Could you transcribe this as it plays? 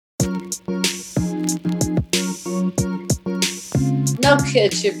No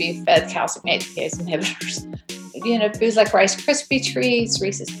kid should be fed calcium ATPase inhibitors. Foods like Rice Krispie treats,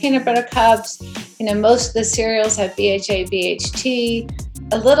 Reese's peanut butter cups, most of the cereals have BHA,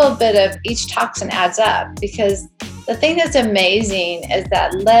 BHT. A little bit of each toxin adds up, because the thing that's amazing is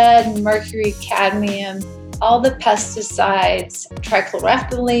that lead, mercury, cadmium, all the pesticides,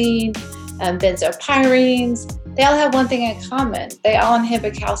 trichloroethylene, benzopyrenes, they all have one thing in common. They all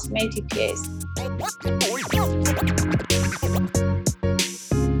inhibit calcium ATPase.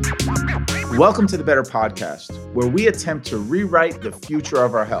 Welcome to the Better Podcast, where we attempt to rewrite the future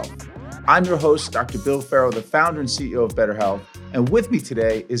of our health. I'm your host, Dr. Bill Farrow, the founder and CEO of Better Health. And with me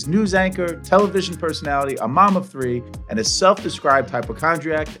today is news anchor, television personality, a mom of three, and a self-described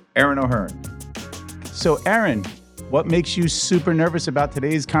hypochondriac, Erin O'Hearn. So, Erin, what makes you super nervous about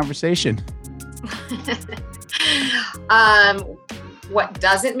today's conversation? What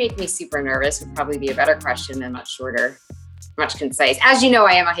doesn't make me super nervous would probably be a better question and much shorter, much concise. As you know,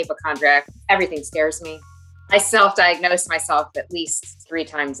 I am a hypochondriac. Everything scares me. I self-diagnose myself at least 3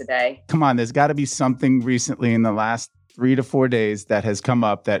 times a day. Come on, there's got to be something recently in the last 3 to 4 days that has come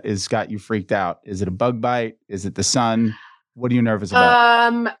up that has got you freaked out. Is it a bug bite? Is it the sun? What are you nervous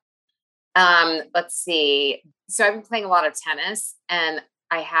about? Let's see. So I've been playing a lot of tennis, and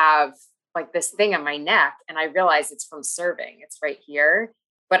I have like this thing on my neck, and I realize it's from serving. It's right here.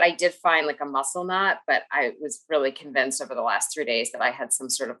 But I did find like a muscle knot, but I was really convinced over the last 3 days that I had some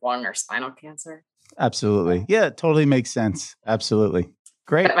sort of lung or spinal cancer. Absolutely. Yeah, it totally makes sense. Absolutely.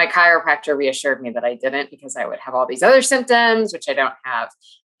 Great. But my chiropractor reassured me that I didn't, because I would have all these other symptoms, which I don't have.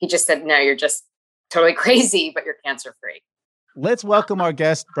 He just said, no, you're just totally crazy, but you're cancer-free. Let's welcome our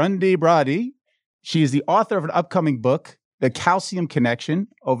guest, Brundy Brady. She is the author of an upcoming book, The Calcium Connection.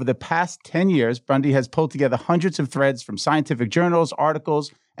 Over the past 10 years, Brundy has pulled together hundreds of threads from scientific journals, articles,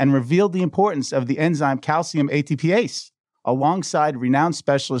 and revealed the importance of the enzyme calcium ATPase. Alongside renowned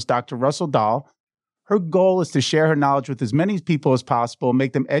specialist Dr. Russell Dahl, her goal is to share her knowledge with as many people as possible,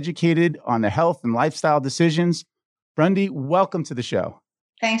 make them educated on their health and lifestyle decisions. Brundy, welcome to the show.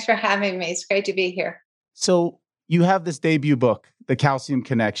 Thanks for having me. It's great to be here. So you have this debut book, The Calcium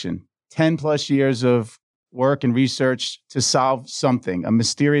Connection, 10 plus years of work and research to solve something, a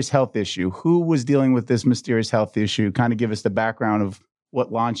mysterious health issue. Who was dealing with this mysterious health issue? Kind of give us the background of what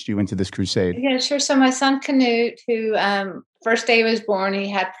launched you into this crusade. Yeah, sure. So my son, Canute, who first day he was born, he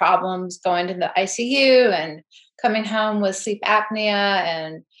had problems going to the ICU and coming home with sleep apnea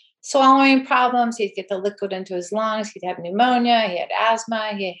and swallowing problems. He'd get the liquid into his lungs. He'd have pneumonia. He had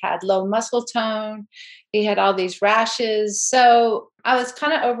asthma. He had low muscle tone. He had all these rashes. So I was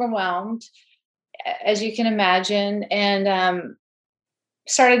kind of overwhelmed, as you can imagine, and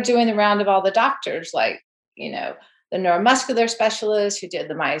started doing the round of all the doctors, like, the neuromuscular specialist who did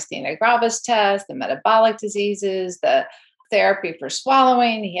the myasthenia gravis test, the metabolic diseases, the therapy for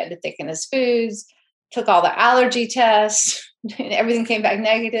swallowing. He had to thicken his foods, took all the allergy tests, and everything came back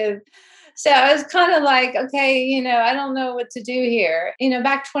negative. So I was kind of like, okay, I don't know what to do here.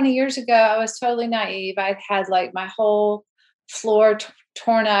 Back 20 years ago, I was totally naive. I'd had like my whole floor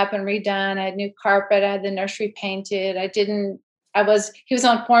torn up and redone. I had new carpet. I had the nursery painted. He was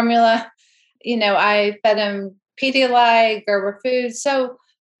on formula. I fed him Pedialyte, Gerber Foods. So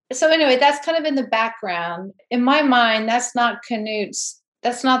anyway, that's kind of in the background. In my mind, that's not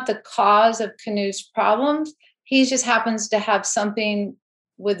the cause of Canute's problems. He just happens to have something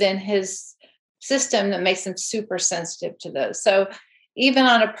within his system that makes him super sensitive to those. So even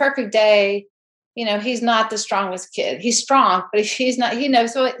on a perfect day, he's not the strongest kid. He's strong, but he's not,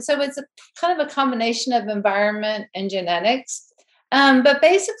 so it's a kind of a combination of environment and genetics. But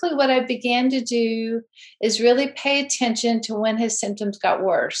basically what I began to do is really pay attention to when his symptoms got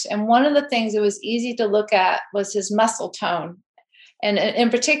worse. And one of the things that was easy to look at was his muscle tone. And in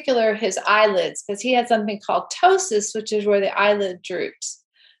particular, his eyelids, because he had something called ptosis, which is where the eyelid droops.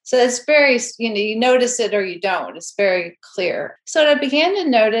 So it's very, you notice it or you don't. It's very clear. So what I began to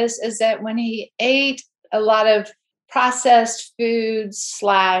notice is that when he ate a lot of processed foods /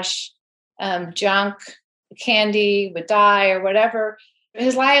 junk, candy would die or whatever,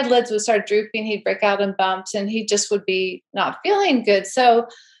 his eyelids would start drooping. He'd break out in bumps and he just would be not feeling good. So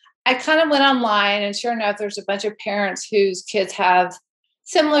I kind of went online, and sure enough, there's a bunch of parents whose kids have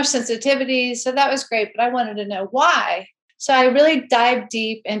similar sensitivities. So that was great, but I wanted to know why. So I really dived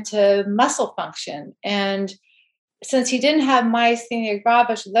deep into muscle function. And since he didn't have myasthenia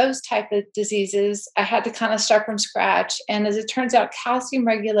gravis, those type of diseases, I had to kind of start from scratch. And as it turns out, calcium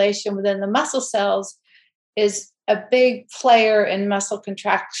regulation within the muscle cells is a big player in muscle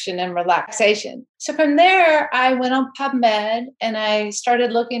contraction and relaxation. So from there, I went on PubMed and I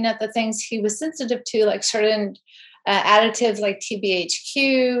started looking at the things he was sensitive to, like certain additives like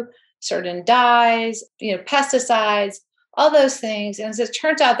TBHQ, certain dyes, pesticides, all those things. And as it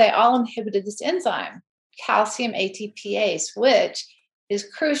turns out, they all inhibited this enzyme, calcium ATPase, which is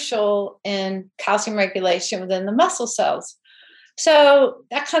crucial in calcium regulation within the muscle cells. So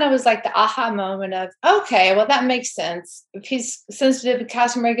that kind of was like the aha moment of, okay, well, that makes sense. If he's sensitive to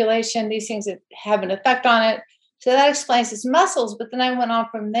calcium regulation, these things have an effect on it. So that explains his muscles. But then I went on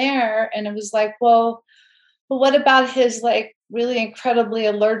from there and it was like, well, what about his like really incredibly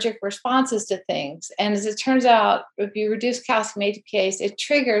allergic responses to things? And as it turns out, if you reduce calcium ATPase, it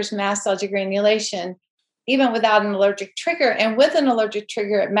triggers mast cell degranulation, even without an allergic trigger. And with an allergic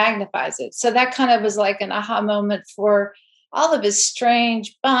trigger, it magnifies it. So that kind of was like an aha moment for all of his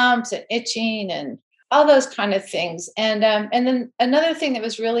strange bumps and itching and all those kind of things. And then another thing that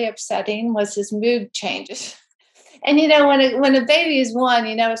was really upsetting was his mood changes. And when a baby is one,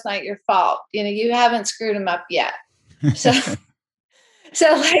 it's not your fault. You haven't screwed him up yet. So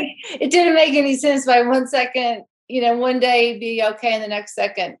like it didn't make any sense by 1 second, one day be okay, and the next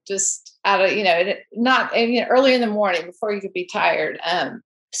second just out of not early in the morning before you could be tired.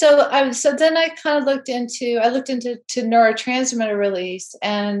 So then I kind of looked into neurotransmitter release,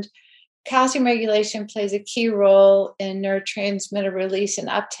 and calcium regulation plays a key role in neurotransmitter release and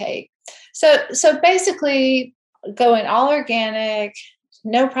uptake. So basically going all organic,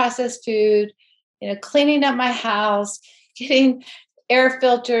 no processed food, cleaning up my house, getting air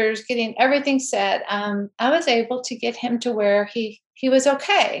filters, getting everything set. I was able to get him to where he was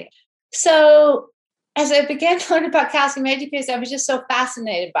okay. So as I began to learn about calcium ATPase, I was just so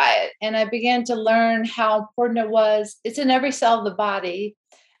fascinated by it. And I began to learn how important it was. It's in every cell of the body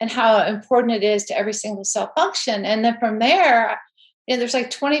and how important it is to every single cell function. And then from there, there's like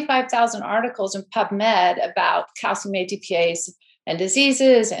 25,000 articles in PubMed about calcium ATPase and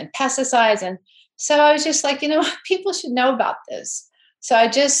diseases and pesticides. And so I was just like, people should know about this. So I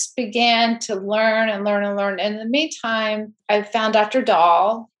just began to learn and learn and learn. And in the meantime, I found Dr.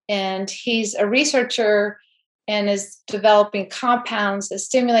 Dahl, and he's a researcher and is developing compounds that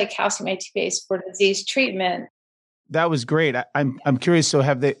stimulate calcium ATPase for disease treatment. That was great. I'm curious. So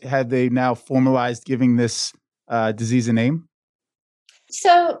have they now formalized giving this disease a name?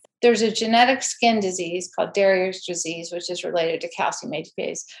 So there's a genetic skin disease called Darier's disease, which is related to calcium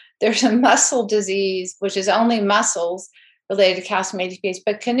ATPase. There's a muscle disease, which is only muscles related to calcium ATPase.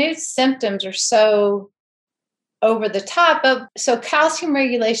 But Canute's symptoms are so over the top. So calcium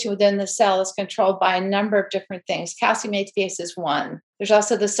regulation within the cell is controlled by a number of different things. Calcium ATPase is one. There's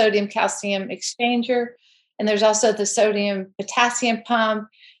also the sodium calcium exchanger, and there's also the sodium potassium pump,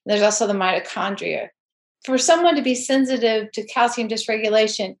 and there's also the mitochondria. For someone to be sensitive to calcium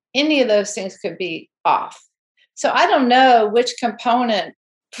dysregulation, any of those things could be off. So I don't know which component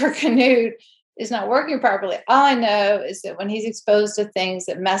for Canute is not working properly. All I know is that when he's exposed to things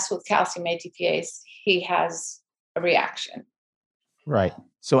that mess with calcium ATPase, he has a reaction. Right.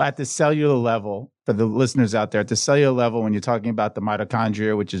 So at the cellular level, for the listeners out there, at the cellular level, when you're talking about the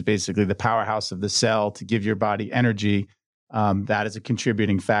mitochondria, which is basically the powerhouse of the cell to give your body energy, that is a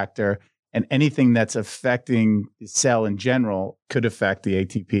contributing factor. And anything that's affecting the cell in general could affect the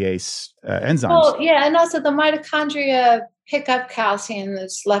ATPase enzymes. Well, yeah, and also the mitochondria pick up calcium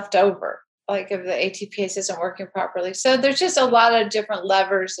that's left over, like if the ATPase isn't working properly. So there's just a lot of different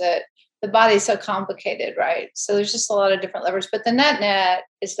levers that the body's so complicated, right? So there's just a lot of different levers. But the net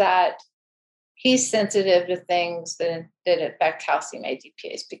is that he's sensitive to things that affect calcium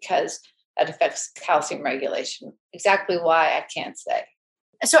ATPase because that affects calcium regulation. Exactly why, I can't say.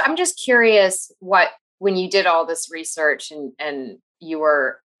 So I'm just curious when you did all this research and you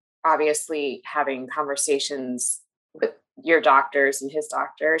were obviously having conversations with your doctors and his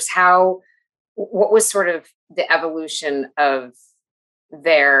doctors, what was sort of the evolution of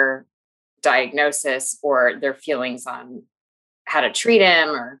their diagnosis or their feelings on how to treat him?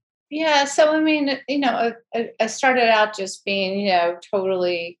 Or yeah, so I mean, I started out just being,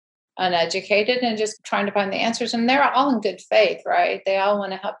 totally uneducated and just trying to find the answers, and they're all in good faith, right? They all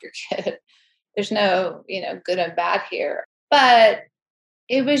want to help your kid. There's no, good and bad here. But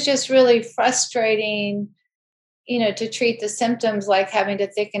it was just really frustrating, to treat the symptoms like having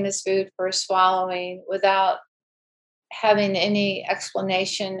to thicken his food for swallowing without having any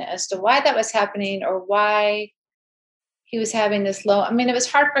explanation as to why that was happening or why he was having this low. I mean, it was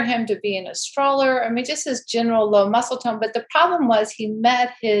hard for him to be in a stroller. I mean, just his general low muscle tone. But the problem was he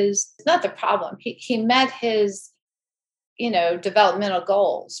met his developmental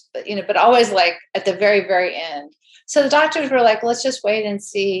goals, but always like at the very, very end. So the doctors were like, let's just wait and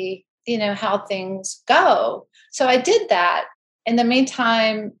see, how things go. So I did that. In the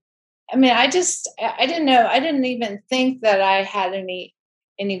meantime, I mean, I didn't know. I didn't even think that I had any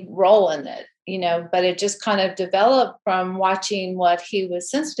role in it, but it just kind of developed from watching what he was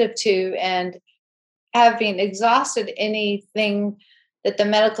sensitive to and having exhausted anything that the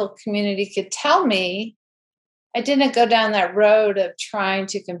medical community could tell me. I didn't go down that road of trying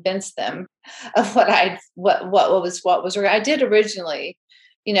to convince them of what was I did originally,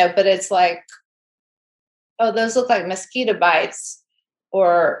 but it's like, oh, those look like mosquito bites,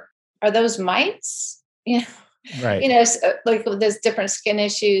 or are those mites? Right. Like there's different skin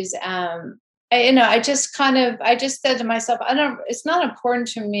issues. I just said to myself, it's not important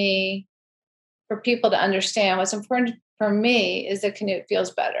to me for people to understand. What's important for me is that Canute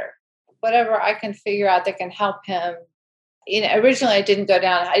feels better. Whatever I can figure out that can help him. Originally I didn't go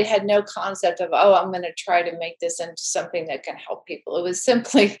down. I had no concept of, I'm going to try to make this into something that can help people. It was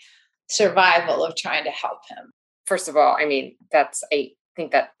simply survival of trying to help him. First of all, I mean, I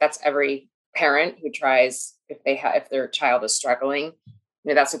think that's every parent who tries, if their child is struggling,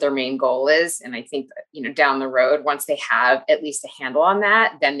 that's what their main goal is. And I think that, down the road, once they have at least a handle on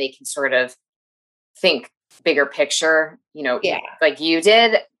that, then they can sort of think bigger picture, like you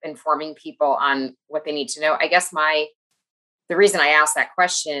did, informing people on what they need to know. I guess the reason I asked that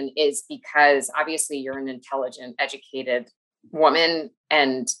question is because obviously you're an intelligent, educated woman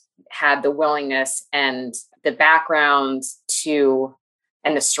and had the willingness and the background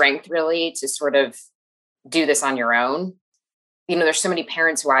and the strength really to sort of do this on your own. There's so many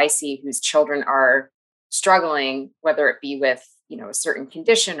parents who I see whose children are struggling, whether it be with, a certain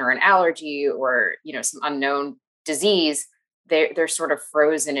condition or an allergy or, some unknown disease. They're sort of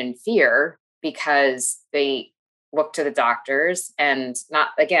frozen in fear because they look to the doctors, and not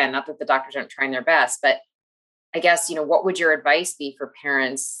that the doctors aren't trying their best, but I guess, what would your advice be for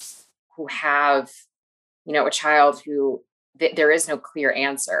parents who have, a child who there is no clear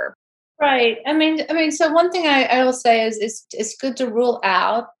answer? Right. I mean, so one thing I will say is it's good to rule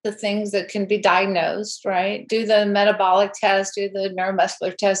out the things that can be diagnosed, right? Do the metabolic test, do the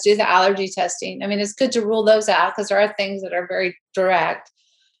neuromuscular test, do the allergy testing. I mean, it's good to rule those out because there are things that are very direct.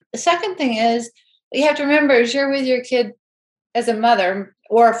 The second thing is what you have to remember is you're with your kid as a mother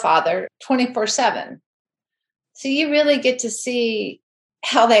or a father 24/7. So you really get to see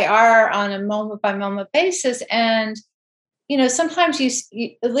how they are on a moment by moment basis. And sometimes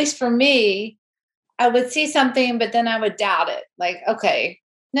you, at least for me, I would see something, but then I would doubt it. Like, okay,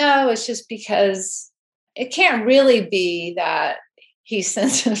 no, it's just because it can't really be that he's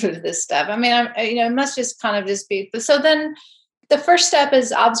sensitive to this stuff. I mean, it must just kind of just be. But so then the first step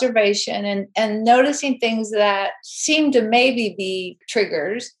is observation and noticing things that seem to maybe be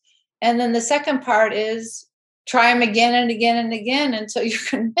triggers. And then the second part is try them again and again and again until you're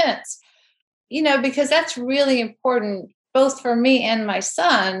convinced, because that's really important. Both for me and my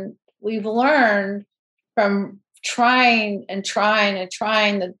son, we've learned from trying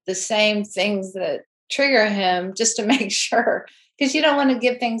the same things that trigger him just to make sure, because you don't want to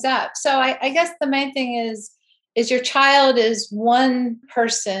give things up. So I guess the main thing is your child is one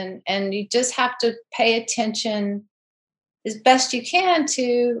person and you just have to pay attention as best you can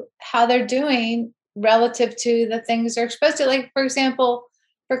to how they're doing relative to the things they're exposed to. Like, for example,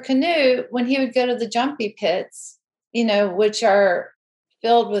 for Canute, when he would go to the jumpy pits, which are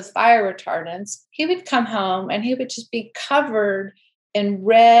filled with fire retardants, he would come home and he would just be covered in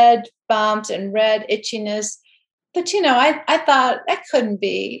red bumps and red itchiness. But, I thought that couldn't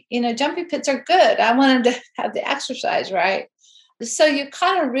be, jumpy pits are good. I want him to have the exercise, right? So you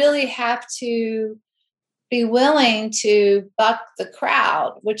kind of really have to be willing to buck the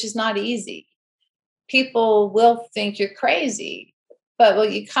crowd, which is not easy. People will think you're crazy, but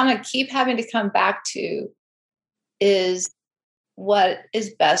what you kind of keep having to come back to is what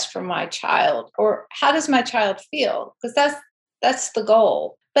is best for my child, or how does my child feel? Because that's the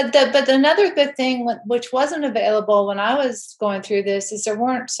goal. But another good thing, which wasn't available when I was going through this, is there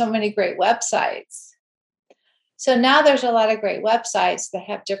weren't so many great websites. So now there's a lot of great websites that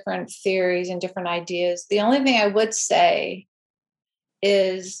have different theories and different ideas. The only thing I would say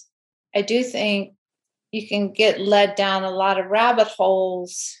is I do think you can get led down a lot of rabbit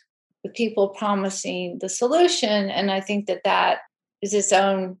holes with people promising the solution. And I think that is its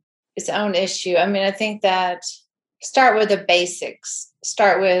own issue. I mean, I think that start with the basics.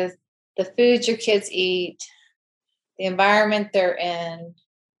 Start with the foods your kids eat, the environment they're in,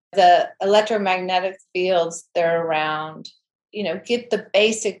 the electromagnetic fields they're around. Get the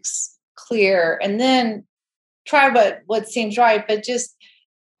basics clear, and then try what seems right. But just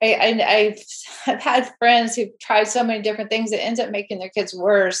I've had friends who've tried so many different things that ends up making their kids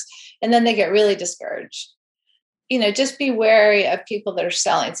worse, and then they get really discouraged. just be wary of people that are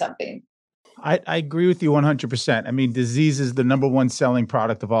selling something. I agree with you 100%. I mean, disease is the number one selling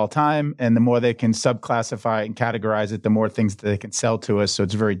product of all time. And the more they can subclassify and categorize it, the more things that they can sell to us. So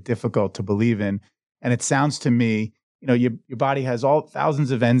it's very difficult to believe in. And it sounds to me, your body has all thousands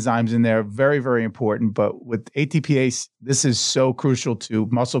of enzymes in there, very, very important. But with ATPase, this is so crucial to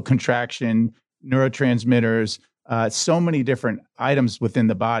muscle contraction, neurotransmitters, so many different items within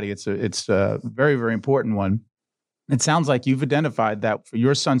the body. It's a very, very important one. It sounds like you've identified that for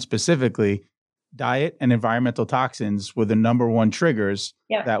your son specifically, diet and environmental toxins were the number one triggers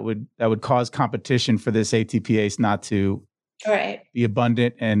that would cause competition for this ATPase not to be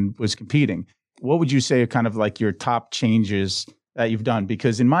abundant and was competing. What would you say are kind of like your top changes that you've done?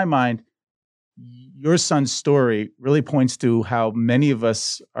 Because in my mind, your son's story really points to how many of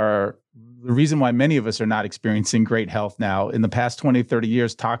us are, the reason why many of us are not experiencing great health now. In the past 20, 30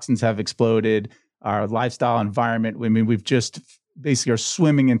 years, toxins have exploded. Our lifestyle environment, I mean, we've just basically are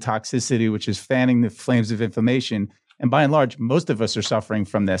swimming in toxicity, which is fanning the flames of inflammation. And by and large, most of us are suffering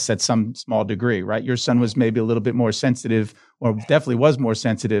from this at some small degree, right? Your son was maybe a little bit more sensitive, or definitely was more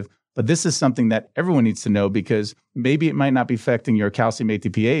sensitive. But this is something that everyone needs to know, because maybe it might not be affecting your calcium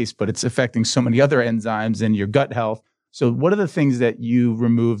ATPase, but it's affecting so many other enzymes and your gut health. So what are the things that you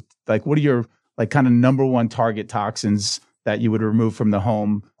removed? Like, what are your kind of number one target toxins that you would remove from the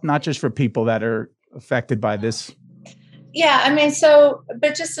home, not just for people that are affected by this? Yeah, I mean,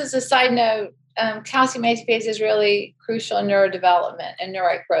 but just as a side note, calcium ATPase is really crucial in neurodevelopment and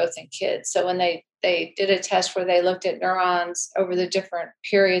neurite growth in kids. So when they did a test where they looked at neurons over the different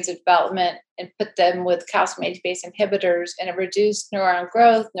periods of development and put them with calcium ATPase inhibitors, and it reduced neuron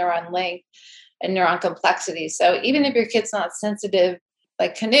growth, neuron length, and neuron complexity. So even if your kid's not sensitive,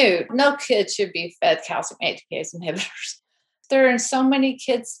 like Canute, no kid should be fed calcium ATPase inhibitors. There are in so many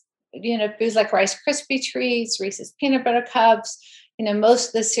kids, foods like Rice Krispie treats, Reese's peanut butter cups. Most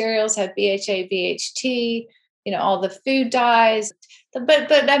of the cereals have BHA, BHT. All the food dyes.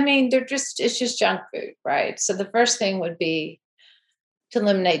 But I mean, it's just junk food, right? So the first thing would be to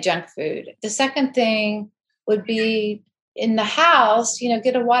eliminate junk food. The second thing would be in the house,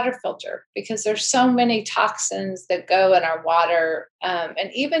 get a water filter, because there's so many toxins that go in our water,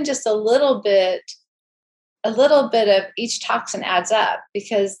 and even just a little bit of each toxin adds up.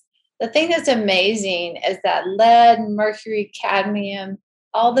 Because the thing that's amazing is that lead, mercury, cadmium,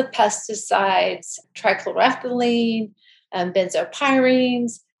 all the pesticides, trichloroethylene,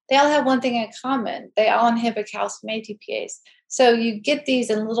 benzopyrenes, they all have one thing in common. They all inhibit calcium ATPase. So you get these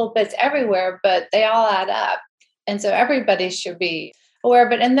in little bits everywhere, but they all add up. And so everybody should be aware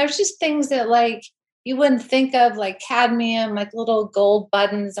of it. And there's just things that like you wouldn't think of, like cadmium, like little gold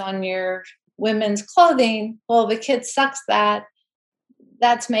buttons on your women's clothing. Well, the kid sucks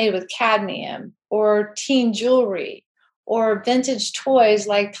that's made with cadmium, or teen jewelry, or vintage toys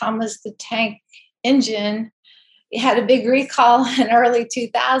like Thomas the Tank Engine. It had a big recall in early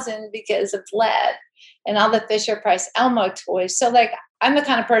 2000 because of lead, and all the Fisher-Price Elmo toys. So like, I'm the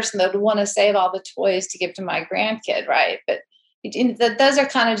kind of person that would want to save all the toys to give to my grandkid, right? But those are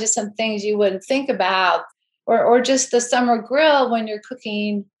kind of just some things you wouldn't think about. Or just the summer grill, when you're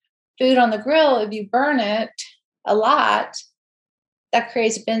cooking food on the grill, if you burn it a lot, that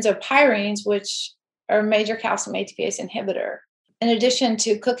creates benzopyrenes, which are a major calcium ATPase inhibitor. In addition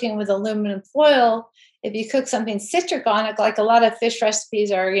to cooking with aluminum foil, if you cook something citric on it, like a lot of fish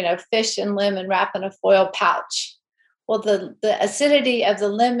recipes are, fish and lemon wrapped in a foil pouch. Well, the acidity of the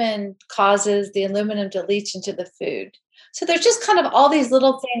lemon causes the aluminum to leach into the food. So there's just kind of all these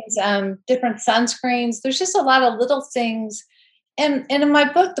little things, different sunscreens. There's just a lot of little things. And in my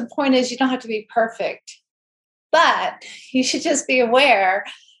book, the point is you don't have to be perfect, but you should just be aware.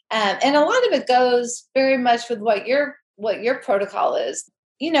 And a lot of it goes very much with what your protocol is,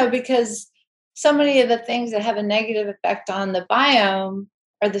 because so many of the things that have a negative effect on the biome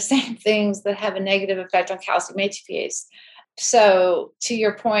are the same things that have a negative effect on calcium ATPase. So to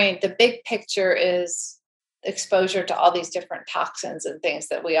your point, the big picture is exposure to all these different toxins and things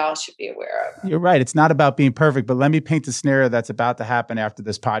that we all should be aware of. You're right. It's not about being perfect, but let me paint the scenario that's about to happen after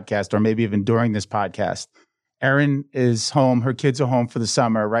this podcast, or maybe even during this podcast. Erin is home. Her kids are home for the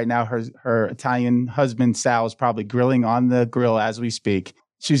summer. Right now, her Italian husband, Sal, is probably grilling on the grill as we speak.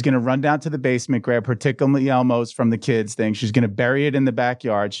 She's going to run down to the basement, grab her Tickle Elmos from the kids thing. She's going to bury it in the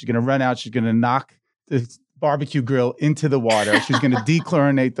backyard. She's going to run out. She's going to knock the barbecue grill into the water. She's going to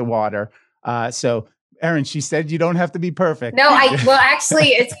dechlorinate the water. So, Erin, she said you don't have to be perfect. No, actually,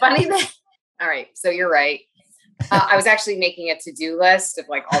 it's funny that, all right, so you're right. I was actually making a to-do list of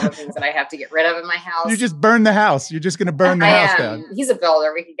like all the things that I have to get rid of in my house. You just burn the house. You're just going to burn the house down. He's a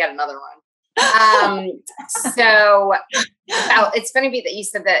builder. We could get another one. So it's funny that you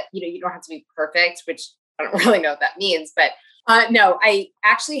said that, you don't have to be perfect, which I don't really know what that means, but no, I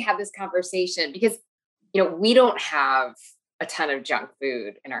actually had this conversation because, we don't have a ton of junk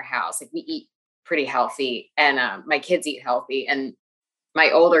food in our house. Like we eat pretty healthy and my kids eat healthy and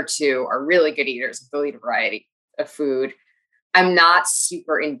my older two are really good eaters. They'll eat a variety of food. I'm not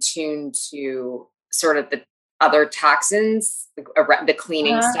super in tune to sort of the other toxins, the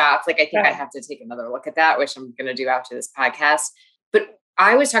cleaning stuff. Like I think I have to take another look at that, which I'm going to do after this podcast. But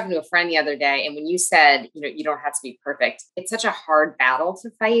I was talking to a friend the other day, and when you said, you don't have to be perfect, it's such a hard battle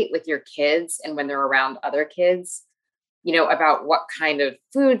to fight with your kids and when they're around other kids, about what kind of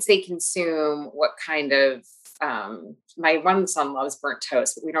foods they consume, what kind of, my one son loves burnt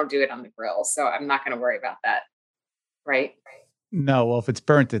toast, but we don't do it on the grill. So I'm not going to worry about that. Right. No, well, if it's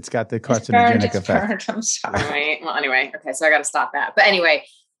burnt, it's got the carcinogenic effect. Burnt, I'm sorry. Right. Well, anyway, okay, so I got to stop that. But anyway,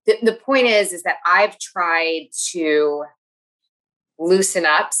 the point is that I've tried to loosen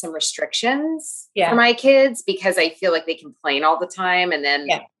up some restrictions for my kids because I feel like they complain all the time, and then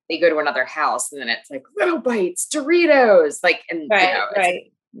they go to another house, and then it's like little bites, Doritos, like, and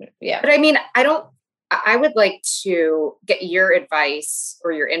right. But I mean, I would like to get your advice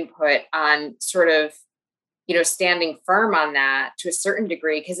or your input on sort of, standing firm on that to a certain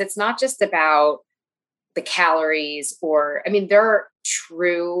degree, because it's not just about the calories there are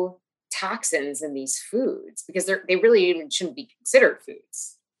true toxins in these foods because they really even shouldn't be considered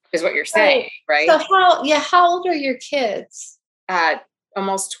foods is what you're saying. Right. So how old are your kids?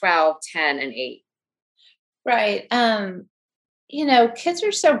 Almost 12, 10 and 8. Right. Kids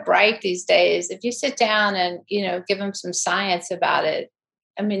are so bright these days. If you sit down and, give them some science about it,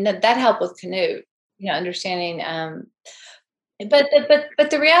 I mean, that helped with Canute, understanding. But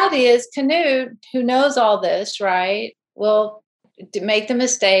the reality is Canute, who knows all this, right, will make the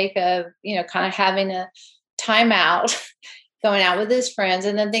mistake of, kind of having a timeout, going out with his friends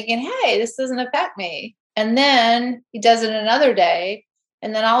and then thinking, hey, this doesn't affect me. And then he does it another day.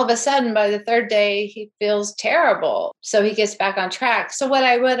 And then all of a sudden, by the third day, he feels terrible. So he gets back on track. So what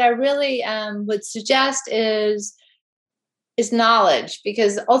I really would suggest is knowledge,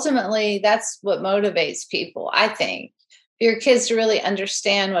 because ultimately that's what motivates people, I think. For your kids to really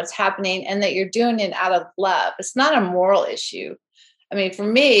understand what's happening and that you're doing it out of love. It's not a moral issue. I mean, for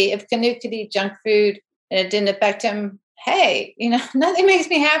me, if Canute could eat junk food and it didn't affect him, hey, nothing makes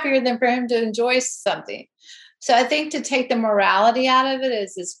me happier than for him to enjoy something. So I think to take the morality out of it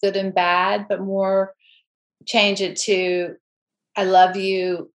is good and bad, but more change it to, I love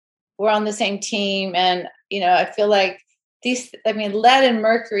you. We're on the same team. And, I feel like lead and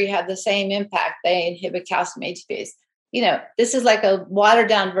mercury have the same impact. They inhibit calcium ATPase. This is like a watered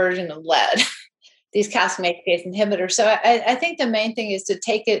down version of lead, these calcium ATPase inhibitors. So I think the main thing is to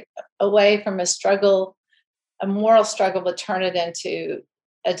take it away from a moral struggle, but turn it into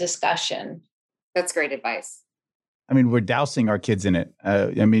a discussion. That's great advice. I mean, we're dousing our kids in it.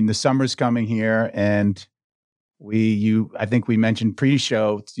 The summer's coming here, and I think we mentioned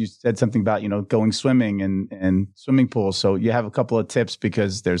pre-show, you said something about, going swimming and swimming pools. So you have a couple of tips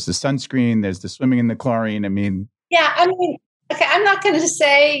because there's the sunscreen, there's the swimming in the chlorine. Okay, I'm not going to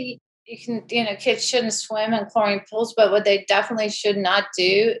say you can, kids shouldn't swim in chlorine pools, but what they definitely should not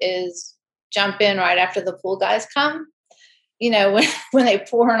do is jump in right after the pool guys come. When they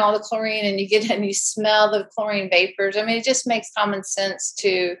pour in all the chlorine and you get in, you smell the chlorine vapors. I mean, it just makes common sense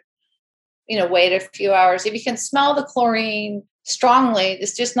to, wait a few hours. If you can smell the chlorine strongly,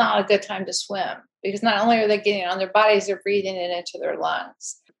 it's just not a good time to swim because not only are they getting it on their bodies, they're breathing it into their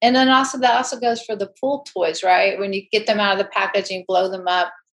lungs. And then that also goes for the pool toys, right? When you get them out of the packaging, blow them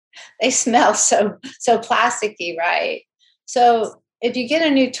up, they smell so plasticky, right? So if you get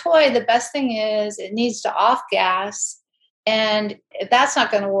a new toy, the best thing is it needs to off gas. And if that's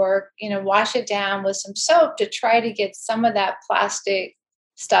not going to work, wash it down with some soap to try to get some of that plastic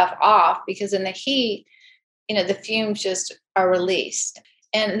stuff off, because in the heat, the fumes just are released.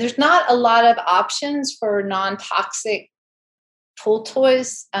 And there's not a lot of options for non-toxic pool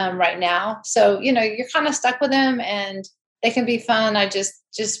toys right now. So, you're kind of stuck with them and they can be fun. I just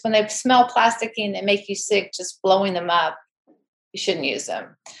when they smell plasticky and they make you sick, just blowing them up, you shouldn't use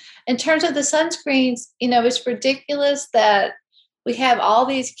them. In terms of the sunscreens, it's ridiculous that we have all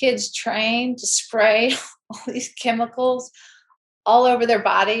these kids trained to spray all these chemicals all over their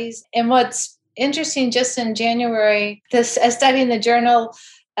bodies. And what's interesting, just in January, a study in the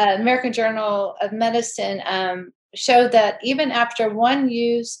American Journal of Medicine showed that even after one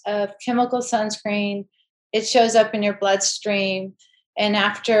use of chemical sunscreen, it shows up in your bloodstream. And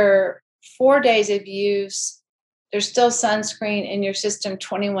after 4 days of use, there's still sunscreen in your system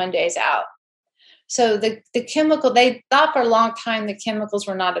 21 days out. So the chemical, they thought for a long time the chemicals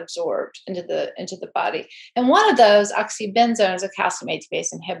were not absorbed into the body. And one of those, oxybenzone, is a calcium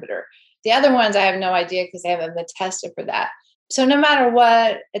ATPase inhibitor. The other ones I have no idea because they haven't been tested for that. So no matter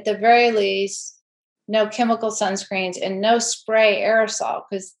what, at the very least, no chemical sunscreens and no spray aerosol,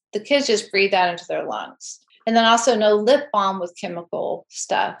 because the kids just breathe that into their lungs. And then also no lip balm with chemical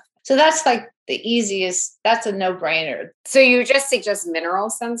stuff. So that's like the easiest, that's a no-brainer. So you just suggest mineral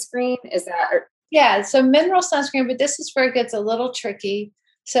sunscreen? Is that? Yeah, so mineral sunscreen, but this is where it gets a little tricky.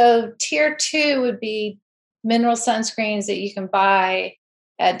 So tier 2 would be mineral sunscreens that you can buy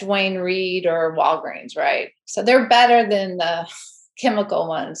at Dwayne Reed or Walgreens, right? So they're better than the chemical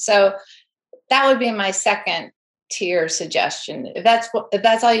ones. So that would be my second tier suggestion. If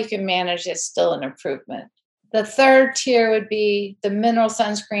that's all you can manage, it's still an improvement. The third tier would be the mineral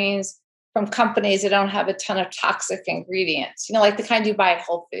sunscreens from companies that don't have a ton of toxic ingredients, like the kind you buy at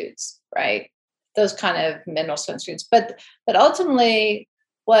Whole Foods, right? Those kind of mineral sunscreens. But ultimately,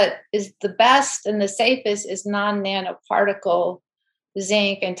 what is the best and the safest is non-nanoparticle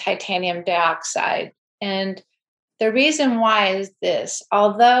zinc and titanium dioxide. And the reason why is this: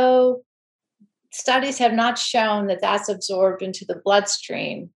 although studies have not shown that that's absorbed into the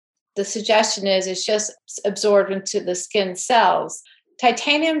bloodstream, the suggestion is it's just absorbed into the skin cells.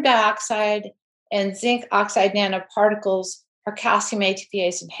 Titanium dioxide and zinc oxide nanoparticles are calcium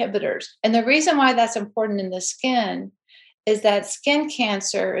ATPase inhibitors. And the reason why that's important in the skin is that skin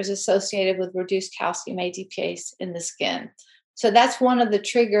cancer is associated with reduced calcium ATPase in the skin. So that's one of the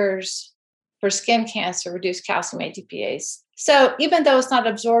triggers for skin cancer, reduced calcium ATPase. So even though it's not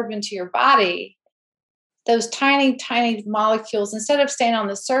absorbed into your body, those tiny, tiny molecules, instead of staying on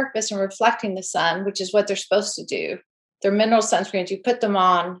the surface and reflecting the sun, which is what they're supposed to do, they're mineral sunscreens, you put them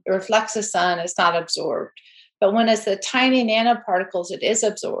on, it reflects the sun, it's not absorbed. But when it's the tiny nanoparticles, it is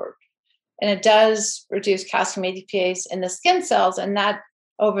absorbed. And it does reduce calcium ATPase in the skin cells. And that,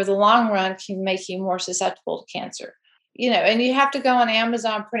 over the long run, can make you more susceptible to cancer. And you have to go on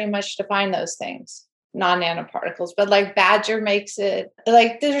Amazon pretty much to find those things, non-nanoparticles. But like Badger makes it.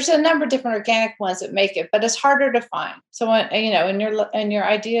 Like there's a number of different organic ones that make it, but it's harder to find. So when, in your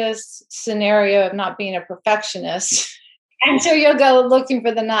ideas scenario of not being a perfectionist, I'm sure you'll go looking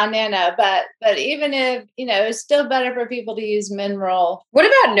for the non-nano, but even if, it's still better for people to use mineral. What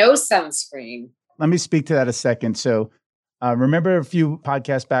about no sunscreen? Let me speak to that a second. So remember a few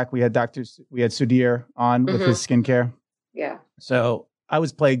podcasts back, we had Sudhir on with his skincare. Yeah. So I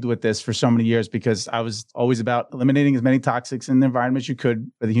was plagued with this for so many years because I was always about eliminating as many toxics in the environment as you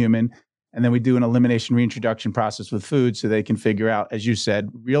could for the human. And then we do an elimination reintroduction process with food so they can figure out, as you said,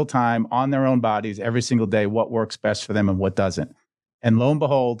 real time on their own bodies every single day, what works best for them and what doesn't. And lo and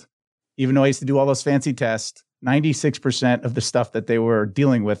behold, even though I used to do all those fancy tests, 96% of the stuff that they were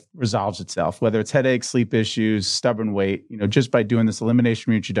dealing with resolves itself, whether it's headaches, sleep issues, stubborn weight, just by doing this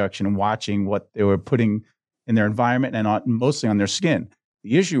elimination reintroduction and watching what they were putting in their environment and mostly on their skin.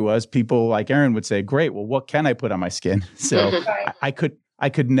 The issue was people like Erin would say, great, well, what can I put on my skin? So I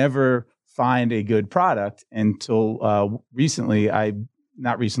could never find a good product until a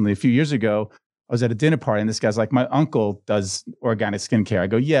few years ago, I was at a dinner party and this guy's like, my uncle does organic skincare. I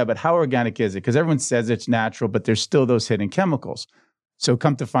go, yeah, but how organic is it? Because everyone says it's natural, but there's still those hidden chemicals. So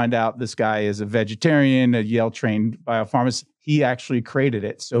come to find out, this guy is a vegetarian, a Yale-trained biopharmacist. He actually created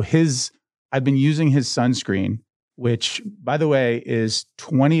it. So I've been using his sunscreen, which, by the way, is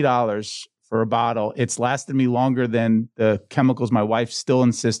 $20 for a bottle. It's lasted me longer than the chemicals my wife still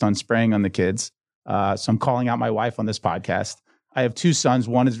insists on spraying on the kids. So I'm calling out my wife on this podcast. I have two sons.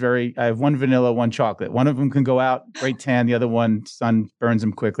 I have one vanilla, one chocolate. One of them can go out, great tan. The other one, sun burns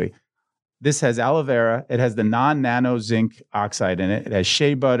them quickly. This has aloe vera. It has the non-nano zinc oxide in it. It has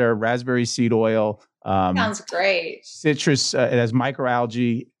shea butter, raspberry seed oil. Sounds great. Citrus. It has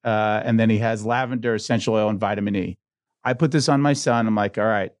microalgae. And then he has lavender, essential oil, and vitamin E. I put this on my son. I'm like, all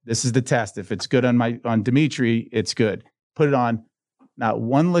right, this is the test. If it's good on Dimitri, it's good. Put it on. Not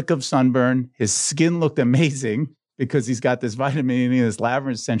one lick of sunburn. His skin looked amazing because he's got this vitamin E and this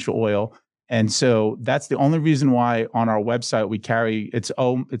lavender essential oil. And so that's the only reason why on our website we carry it's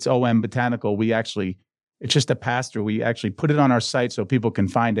OM Botanical. It's just a pass-through. We actually put it on our site so people can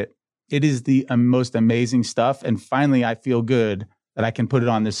find it. It is the most amazing stuff. And finally, I feel good that I can put it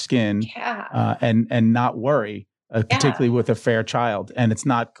on the skin and not worry. Particularly with a fair child. And it's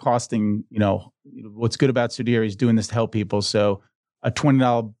not costing, what's good about Sudhir, he's doing this to help people. So a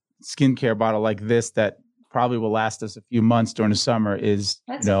 $20 skincare bottle like this that probably will last us a few months during the summer is,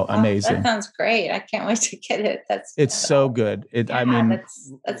 amazing. That sounds great. I can't wait to get it. It's so good. That's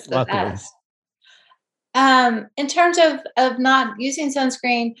the luckily. best. In terms of not using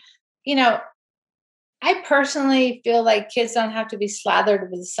sunscreen, I personally feel like kids don't have to be slathered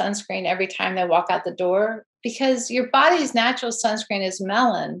with sunscreen every time they walk out the door because your body's natural sunscreen is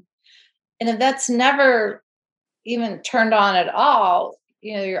melon. And if that's never even turned on at all,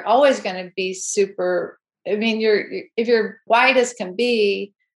 you're always going to be super. I mean, if you're white as can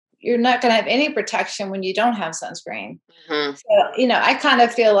be, you're not going to have any protection when you don't have sunscreen. Mhm. So, I kind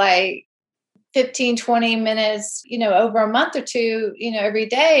of feel like 15, 20 minutes, over a month or two, every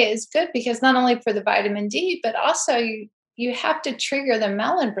day is good because not only for the vitamin D, but also you have to trigger the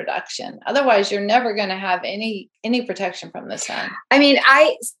melon production. Otherwise, you're never going to have any protection from the sun. I mean,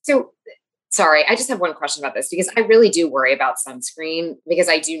 sorry, I just have one question about this because I really do worry about sunscreen because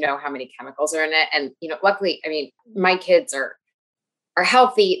I do know how many chemicals are in it. And, luckily, I mean, my kids are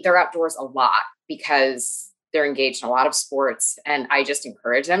healthy. They're outdoors a lot because they're engaged in a lot of sports and I just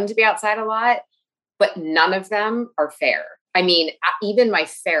encourage them to be outside a lot, but none of them are fair. I mean, even my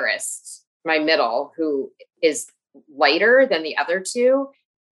fairest, my middle, who is lighter than the other two,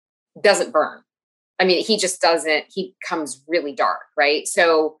 doesn't burn. I mean, he just doesn't, he comes really dark, right?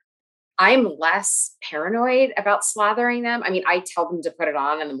 So I'm less paranoid about slathering them. I mean, I tell them to put it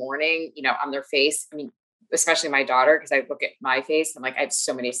on in the morning, on their face. I mean, especially my daughter, because I look at my face, I'm like, I have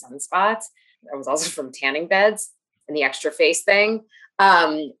so many sunspots. I was also from tanning beds and the extra face thing.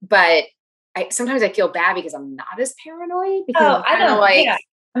 But sometimes I feel bad because I'm not as paranoid because I'm kind of like, yeah.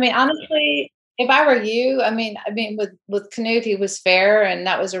 I mean, honestly, if I were you, I mean, with Canute, he was fair and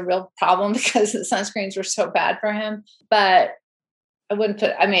that was a real problem because the sunscreens were so bad for him. But I wouldn't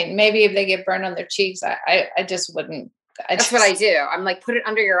maybe if they get burned on their cheeks, I just wouldn't. That's what I do. I'm like, put it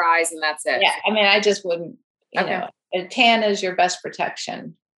under your eyes and that's it. Yeah. I mean, I just wouldn't, a tan is your best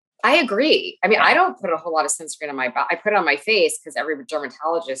protection. I agree. I mean, I don't put a whole lot of sunscreen on my body. I put it on my face because every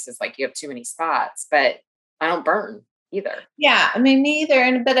dermatologist is like, you have too many spots, but I don't burn either. Yeah. I mean, me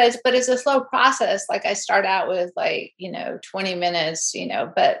either. But it's a slow process. Like I start out with 20 minutes,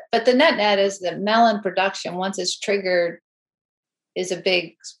 but the net is the melon production. Once it's triggered, is a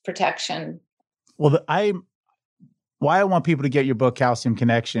big protection. Well, why I want people to get your book, Calcium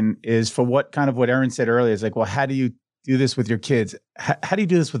Connection, is for what Erin said earlier. Is like, well, how do you do this with your kids? How do you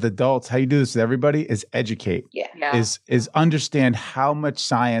do this with adults? How do you do this with everybody? Is educate. Yeah. Is understand how much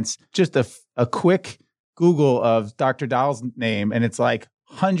science. Just a quick Google of Dr. Dahl's name, and it's like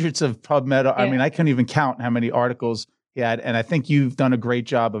hundreds of PubMed. Yeah. I mean, I couldn't even count how many articles he had. And I think you've done a great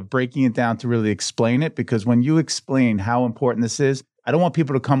job of breaking it down to really explain it, because when you explain how important this is, I don't want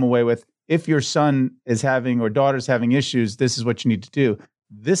people to come away with, if your son is having or daughter's having issues, this is what you need to do.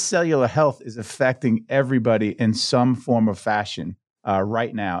 This cellular health is affecting everybody in some form or fashion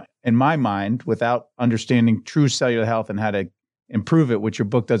right now. In my mind, without understanding true cellular health and how to improve it, which your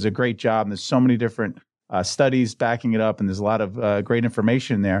book does a great job, and there's so many different studies backing it up, and there's a lot of great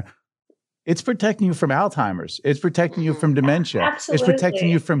information there. It's protecting you from Alzheimer's. It's protecting you from dementia. Absolutely. It's protecting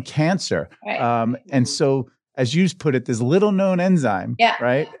you from cancer. Right. And so, as you put it, this little known enzyme,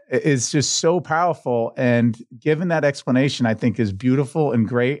 right, is just so powerful. And given that explanation, I think is beautiful and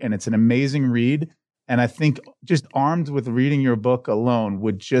great. And it's an amazing read. And I think just armed with reading your book alone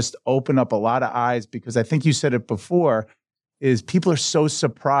would just open up a lot of eyes, because I think you said it before, is people are so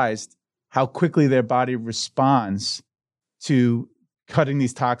surprised how quickly their body responds to cutting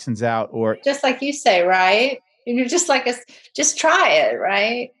these toxins out. Or just like you say, right? And you're just like, just try it,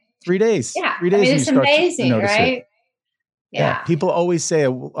 right? 3 days. Yeah. 3 days. I mean, it's amazing, right? It. Yeah. People always say,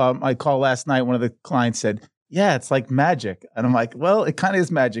 I called last night, one of the clients said, yeah, it's like magic. And I'm like, well, it kind of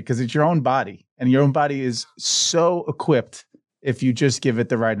is magic because it's your own body, and your own body is so equipped if you just give it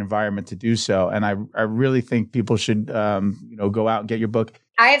the right environment to do so. And I really think people should, go out and get your book.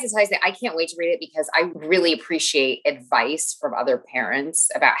 I have to tell you that I can't wait to read it because I really appreciate advice from other parents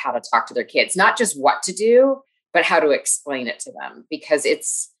about how to talk to their kids, not just what to do, but how to explain it to them, because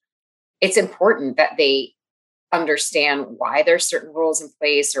it's important that they understand why there's certain rules in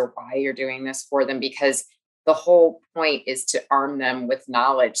place or why you're doing this for them, because the whole point is to arm them with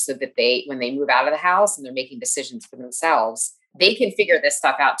knowledge so that when they move out of the house and they're making decisions for themselves, they can figure this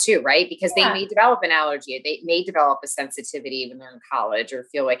stuff out too, right? Because they may develop an allergy, they may develop a sensitivity when they're in college or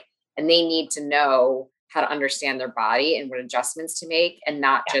feel like, and they need to know how to understand their body and what adjustments to make, and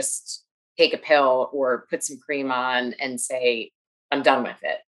not just take a pill or put some cream on and say, I'm done with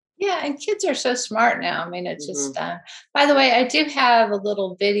it. Yeah. And kids are so smart now. I mean, it's just, by the way, I do have a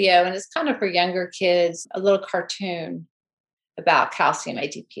little video, and it's kind of for younger kids, a little cartoon about calcium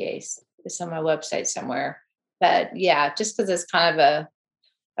ATPase. It's on my website somewhere. But yeah, just because it's kind of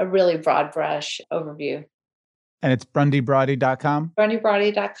a really broad brush overview. And it's brundybrody.com?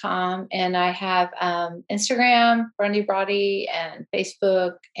 brundybrody.com. And I have Instagram, Brundy Brody, and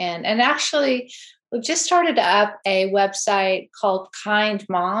Facebook. And actually, We've just started up a website called Kind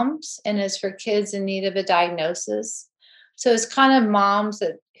Moms, and it's for kids in need of a diagnosis. So it's kind of moms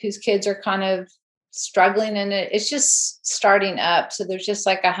whose kids are kind of struggling, and it's just starting up. So there's just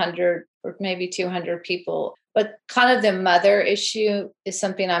like 100 or maybe 200 people. But kind of the mother issue is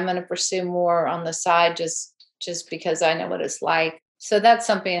something I'm going to pursue more on the side, just because I know what it's like. So that's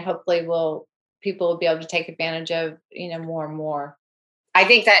something hopefully people will be able to take advantage of, more and more. I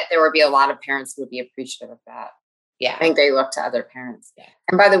think that there would be a lot of parents who would be appreciative of that. Yeah. I think they look to other parents. Yeah.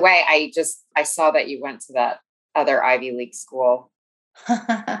 And by the way, I saw that you went to that other Ivy League school.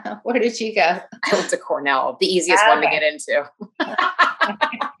 Where did you go? I went to Cornell, the easiest one to get into.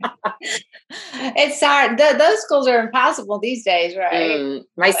 It's hard. Those schools are impossible these days, right?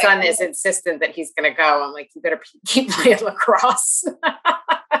 My son is insistent that he's going to go. I'm like, you better keep playing lacrosse.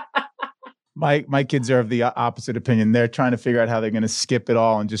 My kids are of the opposite opinion. They're trying to figure out how they're going to skip it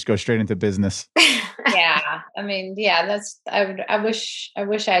all and just go straight into business. Yeah. I mean, yeah, I wish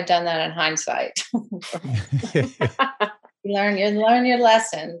I had done that in hindsight. You learn your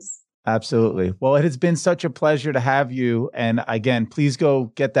lessons. Absolutely. Well, it has been such a pleasure to have you. And again, please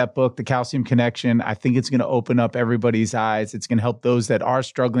go get that book, The Calcium Connection. I think it's going to open up everybody's eyes. It's going to help those that are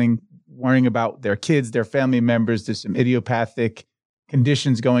struggling, worrying about their kids, their family members. There's some idiopathic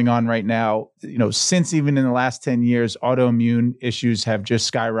conditions going on right now. Since even in the last 10 years, autoimmune issues have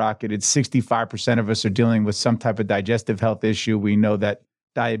just skyrocketed. 65% of us are dealing with some type of digestive health issue. We know that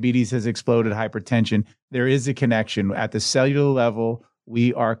diabetes has exploded, hypertension. There is a connection at the cellular level.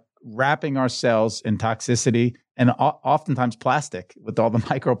 We are wrapping our cells in toxicity and oftentimes plastic with all the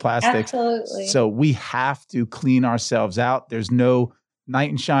microplastics. Absolutely. So we have to clean ourselves out. There's no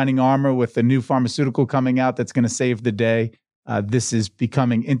knight in shining armor with a new pharmaceutical coming out that's going to save the day. This is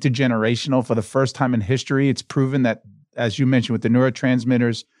becoming intergenerational for the first time in history. It's proven that, as you mentioned, with the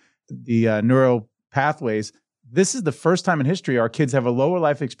neurotransmitters, the neural pathways, this is the first time in history our kids have a lower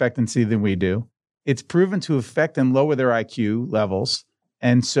life expectancy than we do. It's proven to affect and lower their IQ levels.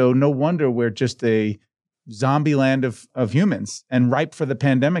 And so no wonder we're just a zombie land of humans and ripe for the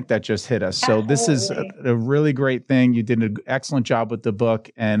pandemic that just hit us. So this is a really great thing. You did an excellent job with the book,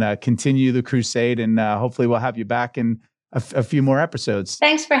 and continue the crusade. And hopefully we'll have you back in a few more episodes.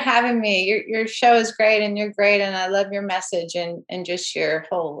 Thanks for having me. Your show is great, and you're great. And I love your message and just your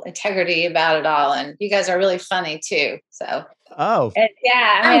whole integrity about it all. And you guys are really funny too. So,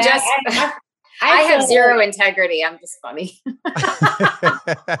 yeah, I have zero integrity. I'm just funny.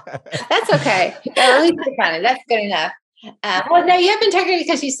 That's okay. At least you're funny. That's good enough. Well, no, you have integrity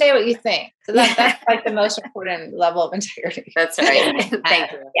because you say what you think. So that's like the most important level of integrity. That's right.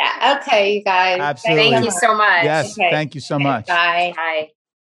 Thank you. Yeah. Okay, you guys. Absolutely. Thank you so much. Yes. Okay. Thank you so much. Bye. Bye.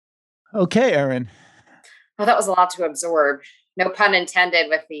 Okay, Erin. Well, that was a lot to absorb. No pun intended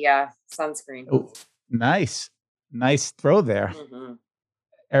with the sunscreen. Oh, nice. Nice throw there. Mm-hmm.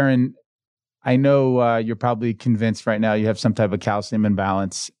 Erin, I know you're probably convinced right now you have some type of calcium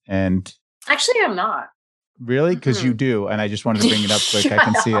imbalance. And actually, I'm not. Really? Because you do. And I just wanted to bring it up quick. I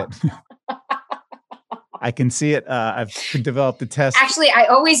can see it. I can see it. I've developed a test. Actually, I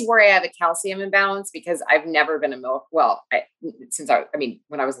always worry I have a calcium imbalance because I've never been a milk. Well,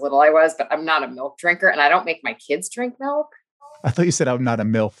 when I was little, I was, but I'm not a milk drinker, and I don't make my kids drink milk. I thought you said I'm not a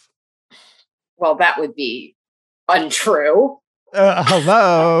MILF. Well, that would be untrue.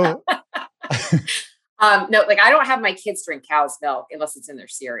 Hello. No, I don't have my kids drink cow's milk unless it's in their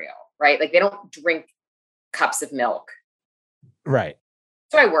cereal, right? They don't drink cups of milk. Right.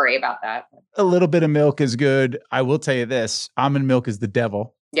 So I worry about that. A little bit of milk is good. I will tell you this, almond milk is the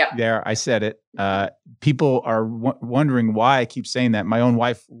devil. Yep. There, I said it. People are wondering why I keep saying that. My own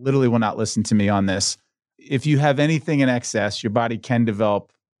wife literally will not listen to me on this. If you have anything in excess, your body can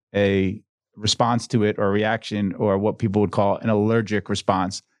develop a response to it or a reaction or what people would call an allergic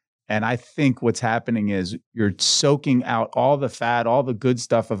response. And I think what's happening is you're soaking out all the fat, all the good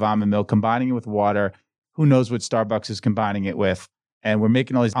stuff of almond milk, combining it with water. Who knows what Starbucks is combining it with? And we're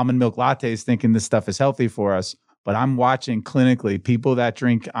making all these almond milk lattes thinking this stuff is healthy for us. But I'm watching clinically people that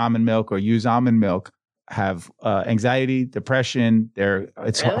drink almond milk or use almond milk have anxiety, depression.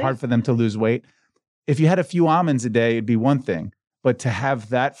 It's hard for them to lose weight. If you had a few almonds a day, it'd be one thing. But to have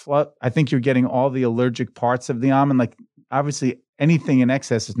that I think you're getting all the allergic parts of the almond. Obviously, anything in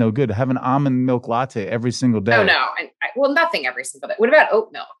excess is no good. Have an almond milk latte every single day. Oh, no. Nothing every single day. What about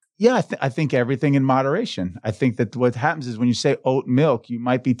oat milk? Yeah, I think everything in moderation. I think that what happens is when you say oat milk, you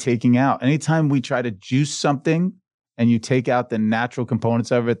might be taking out. Anytime we try to juice something and you take out the natural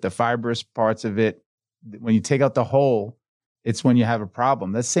components of it, the fibrous parts of it, when you take out the whole, it's when you have a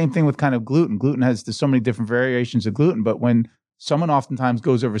problem. That's the same thing with kind of gluten. There's so many different variations of gluten, but when someone oftentimes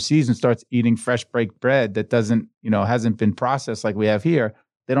goes overseas and starts eating fresh baked bread that hasn't been processed like we have here.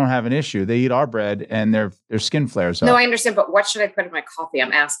 They don't have an issue. They eat our bread and their skin flares up. No, I understand, but what should I put in my coffee?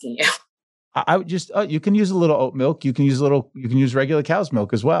 I'm asking you. I would just, you can use a little oat milk. You can use regular cow's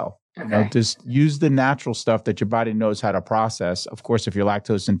milk as well. Okay. Just use the natural stuff that your body knows how to process. Of course, if you're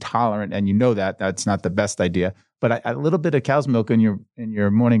lactose intolerant and that's not the best idea. But a little bit of cow's milk in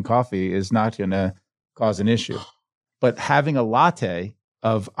your morning coffee is not going to cause an issue. But having a latte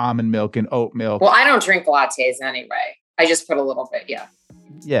of almond milk and oat milk. Well, I don't drink lattes anyway. I just put a little bit, yeah.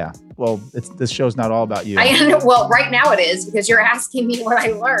 Yeah. Well, this show's not all about you. Well, right now it is, because you're asking me what I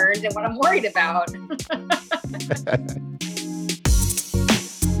learned and what I'm worried about.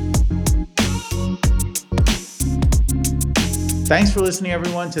 Thanks for listening,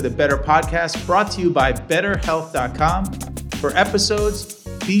 everyone, to the Better Podcast, brought to you by BetterHealth.com. For episodes,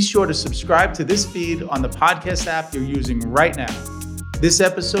 be sure to subscribe to this feed on the podcast app you're using right now. This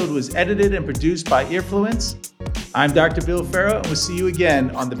episode was edited and produced by Earfluence. I'm Dr. Bill Ferro, and we'll see you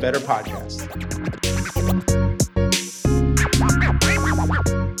again on the Better Podcast.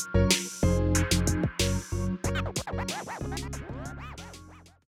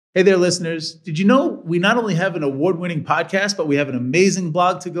 Hey there, listeners. Did you know we not only have an award-winning podcast, but we have an amazing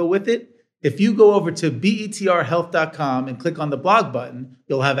blog to go with it? If you go over to betrhealth.com and click on the blog button,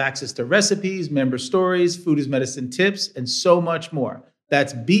 you'll have access to recipes, member stories, food is medicine tips, and so much more.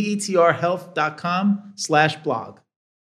 That's betrhealth.com/blog.